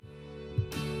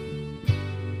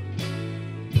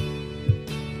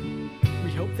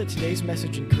that today's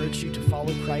message encouraged you to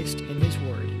follow Christ in His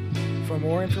Word. For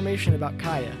more information about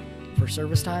Kaya, for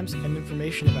service times, and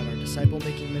information about our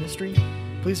disciple-making ministry,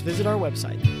 please visit our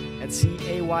website at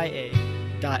caya.live.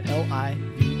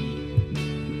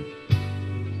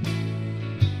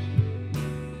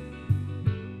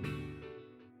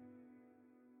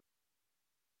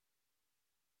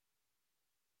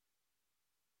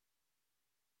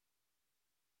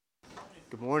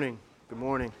 Good morning. Good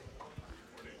morning.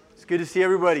 It's good to see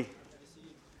everybody.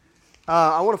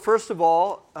 I want to first of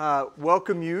all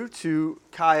welcome you to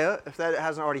Kaya. If that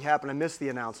hasn't already happened, I missed the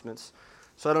announcements.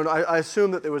 So I don't know. I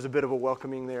assume that there was a bit of a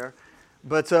welcoming there.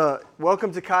 But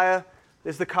welcome to Kaya.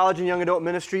 This is the College and Young Adult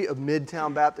Ministry of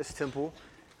Midtown Baptist Temple.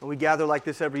 And we gather like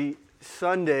this every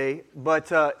Sunday.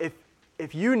 But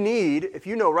if you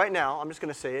know right now, I'm just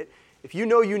going to say it, if you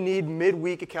know you need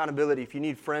midweek accountability, if you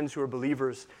need friends who are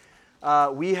believers,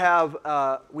 we have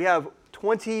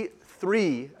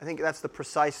 23, I think that's the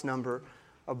precise number,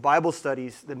 of Bible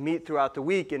studies that meet throughout the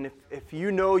week. And if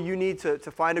you know you need to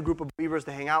find a group of believers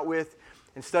to hang out with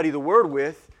and study the Word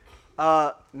with,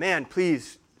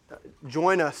 please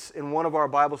join us in one of our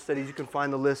Bible studies. You can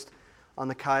find the list on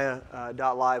the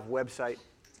Kaya.live website.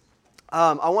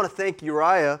 I want to thank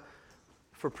Uriah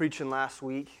for preaching last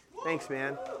week. Thanks,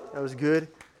 man. That was good.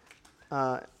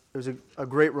 It was a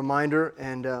great reminder,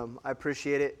 and I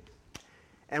appreciate it.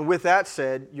 And with that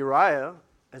said, Uriah,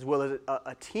 as well as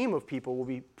a team of people, will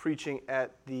be preaching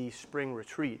at the spring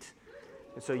retreat.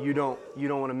 And so you don't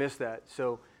want to miss that.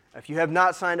 So if you have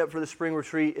not signed up for the spring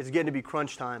retreat, it's getting to be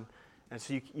crunch time. And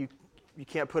so you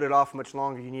can't put it off much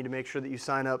longer. You need to make sure that you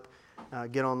sign up,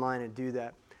 get online and do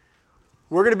that.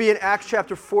 We're going to be in Acts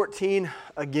chapter 14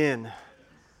 again.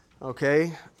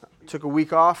 Okay? Took a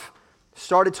week off.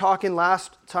 Started talking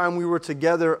last time we were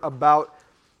together about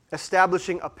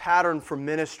establishing a pattern for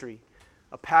ministry.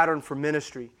 A pattern for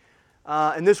ministry.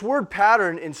 And this word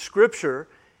pattern in Scripture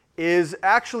is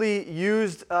actually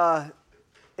used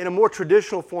in a more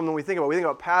traditional form than we think about. We think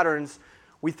about patterns.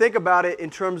 We think about it in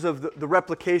terms of the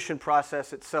replication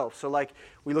process itself. So like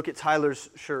we look at Tyler's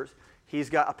shirt. He's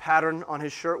got a pattern on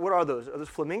his shirt. What are those? Are those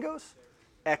flamingos?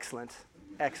 Excellent.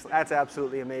 Excellent. That's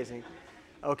absolutely amazing.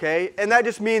 Okay, and that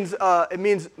just means it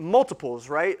means multiples,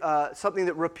 right? Something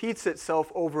that repeats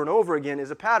itself over and over again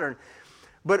is a pattern.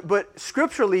 But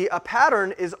scripturally, a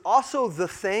pattern is also the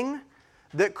thing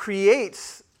that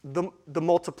creates the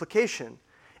multiplication.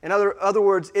 In other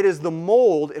words, it is the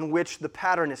mold in which the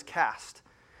pattern is cast.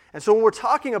 And so when we're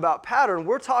talking about pattern,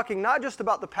 we're talking not just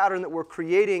about the pattern that we're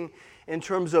creating in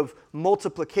terms of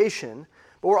multiplication,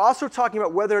 but we're also talking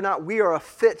about whether or not we are a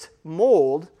fit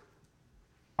mold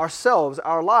ourselves,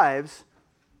 our lives,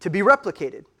 to be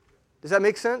replicated. Does that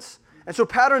make sense? And so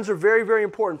patterns are very, very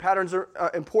important. Patterns are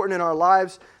important in our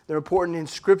lives. They're important in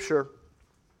Scripture.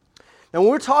 Now,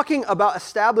 when we're talking about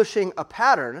establishing a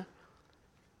pattern,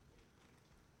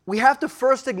 we have to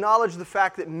first acknowledge the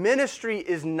fact that ministry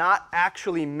is not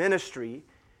actually ministry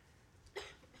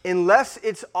unless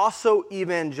it's also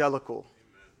evangelical.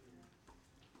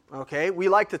 Okay, we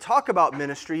like to talk about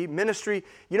ministry. Ministry,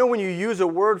 you know, when you use a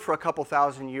word for a couple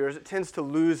thousand years, it tends to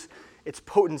lose its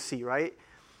potency, right?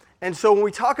 And so when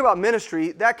we talk about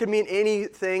ministry, that could mean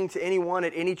anything to anyone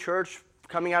at any church,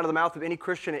 coming out of the mouth of any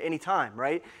Christian at any time,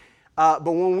 right? But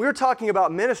when we're talking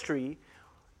about ministry,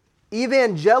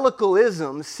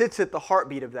 evangelicalism sits at the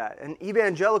heartbeat of that. And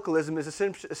evangelicalism is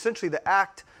essentially the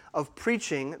act of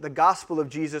preaching the gospel of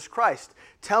Jesus Christ,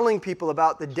 telling people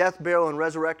about the death, burial, and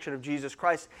resurrection of Jesus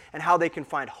Christ and how they can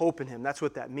find hope in Him. That's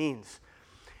what that means.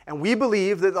 And we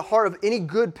believe that at the heart of any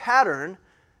good pattern,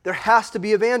 there has to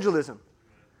be evangelism.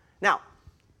 Now,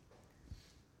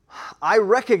 I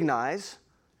recognize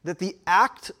that the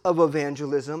act of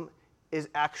evangelism is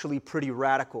actually pretty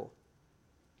radical.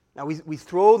 Now, we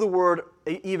throw the word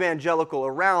evangelical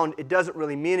around. It doesn't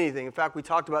really mean anything. In fact, we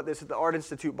talked about this at the Art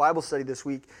Institute Bible study this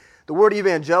week. The word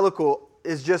evangelical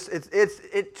is just,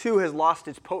 it too has lost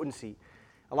its potency.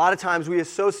 A lot of times we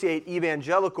associate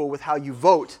evangelical with how you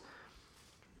vote,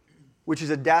 which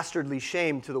is a dastardly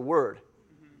shame to the word.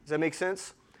 Does that make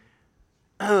sense?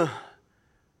 The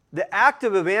act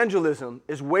of evangelism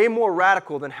is way more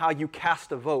radical than how you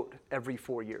cast a vote every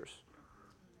 4 years.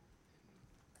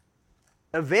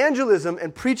 Evangelism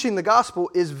and preaching the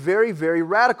gospel is very, very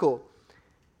radical.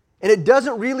 And it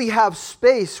doesn't really have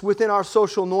space within our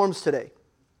social norms today.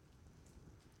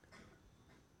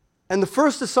 And the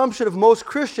first assumption of most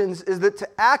Christians is that to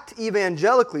act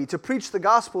evangelically, to preach the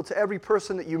gospel to every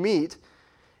person that you meet,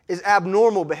 is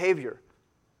abnormal behavior.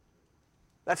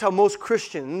 That's how most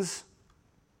Christians,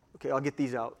 okay, I'll get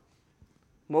these out.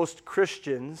 Most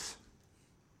Christians,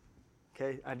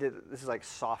 okay? This is like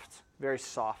soft, very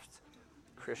soft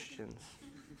Christians,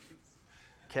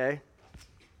 okay?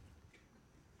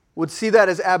 Would see that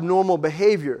as abnormal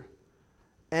behavior.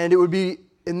 And it would be,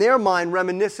 in their mind,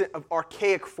 reminiscent of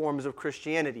archaic forms of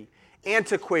Christianity,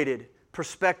 antiquated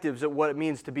perspectives at what it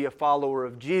means to be a follower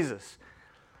of Jesus.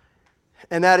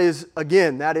 And that is,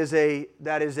 again, that is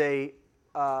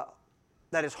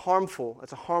harmful.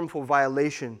 It's a harmful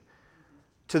violation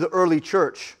to the early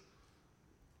church.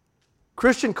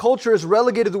 Christian culture has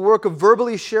relegated the work of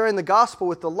verbally sharing the gospel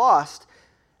with the lost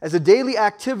as a daily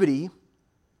activity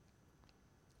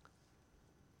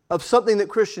of something that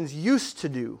Christians used to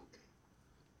do.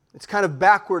 It's kind of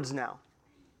backwards now.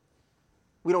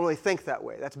 We don't really think that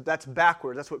way. That's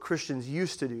backwards. That's what Christians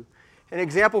used to do. An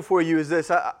example for you is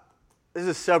this. This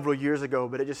is several years ago,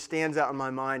 but it just stands out in my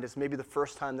mind as maybe the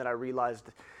first time that I realized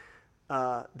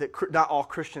that not all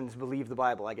Christians believe the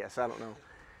Bible, I guess. I don't know.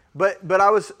 But I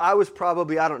was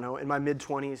probably, I don't know, in my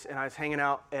mid-20s, and I was hanging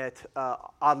out at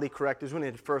Oddly Correct. It was when it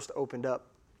had first opened up.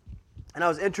 And I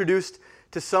was introduced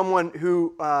to someone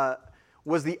who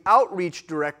was the outreach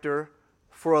director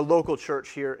for a local church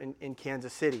here in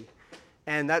Kansas City.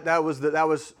 And that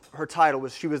was her title,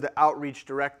 she was the outreach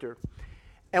director.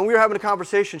 And we were having a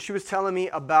conversation. She was telling me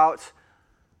about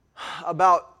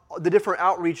the different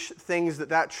outreach things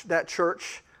that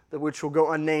church, which will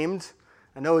go unnamed.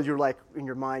 I know you're like, in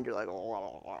your mind, you're like,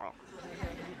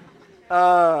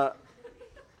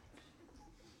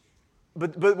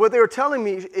 But what they were telling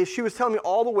me is she was telling me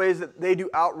all the ways that they do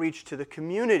outreach to the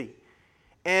community.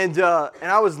 And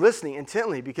I was listening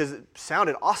intently because it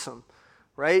sounded awesome,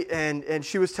 right? And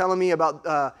she was telling me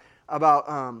about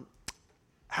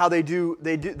how they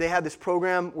had this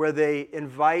program where they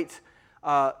invite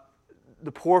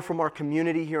the poor from our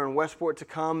community here in Westport to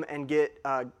come and get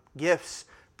gifts,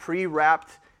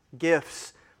 pre-wrapped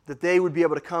gifts that they would be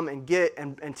able to come and get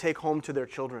and take home to their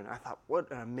children. I thought, what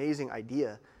an amazing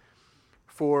idea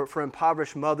for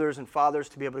impoverished mothers and fathers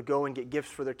to be able to go and get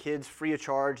gifts for their kids free of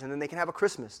charge, and then they can have a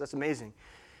Christmas. That's amazing.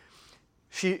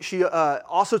 She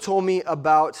also told me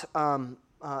about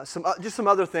some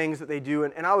other things that they do,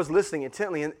 and I was listening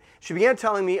intently, and she began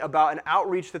telling me about an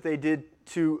outreach that they did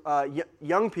to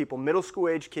young people, middle school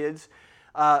age kids,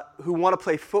 who want to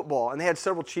play football. And they had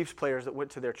several Chiefs players that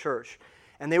went to their church.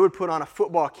 And they would put on a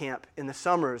football camp in the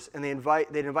summers, and they'd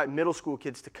invite middle school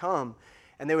kids to come.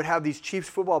 And they would have these Chiefs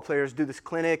football players do this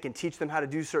clinic and teach them how to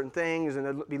do certain things, and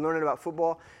they'd be learning about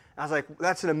football. And I was like,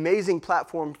 that's an amazing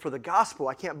platform for the gospel.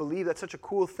 I can't believe that's such a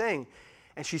cool thing.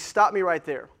 And she stopped me right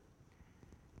there.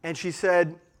 And she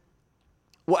said,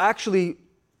 well, actually,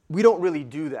 we don't really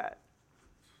do that.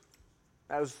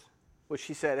 That was what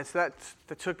she said. That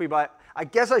took me by. I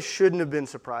guess I shouldn't have been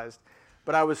surprised,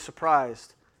 but I was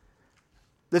surprised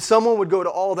that someone would go to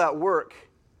all that work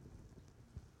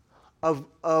of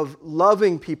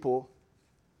loving people,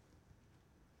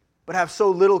 but have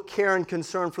so little care and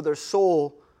concern for their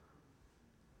soul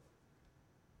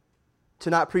to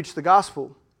not preach the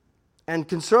gospel. And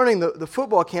concerning the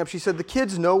football camp, she said, the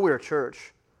kids know we're a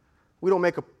church. We don't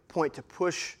make a point to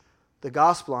push the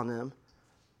gospel on them.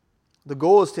 The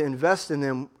goal is to invest in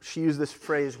them, she used this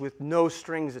phrase, with no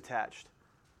strings attached.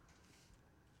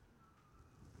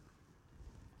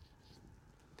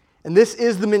 And this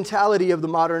is the mentality of the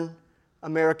modern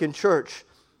American church,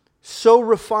 so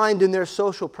refined in their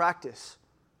social practice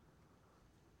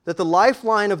that the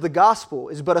lifeline of the gospel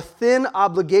is but a thin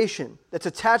obligation that's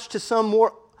attached to some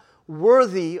more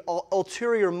worthy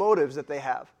ulterior motives that they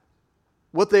have.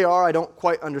 What they are, I don't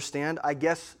quite understand. I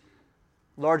guess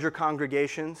larger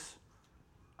congregations.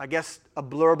 I guess a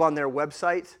blurb on their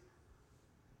website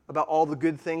about all the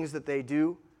good things that they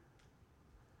do.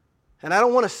 And I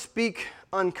don't want to speak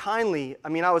unkindly. I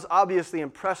mean, I was obviously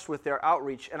impressed with their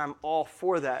outreach, and I'm all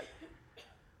for that.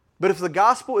 But if the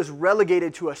gospel is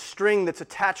relegated to a string that's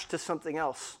attached to something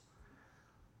else,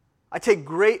 I take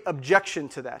great objection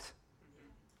to that.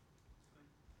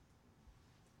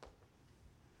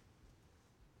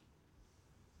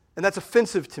 And that's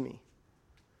offensive to me.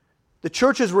 The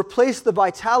church has replaced the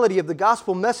vitality of the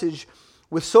gospel message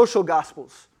with social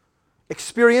gospels,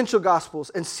 experiential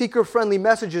gospels, and seeker-friendly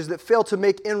messages that fail to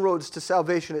make inroads to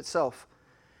salvation itself.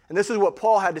 And this is what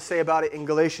Paul had to say about it in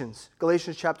Galatians.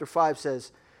 Galatians chapter 5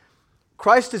 says,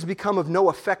 Christ has become of no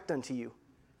effect unto you.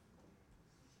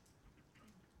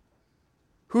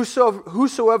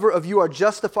 Whosoever of you are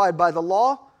justified by the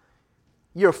law,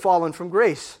 ye are fallen from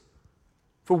grace.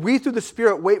 For we through the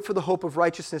Spirit wait for the hope of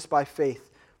righteousness by faith.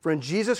 For in Jesus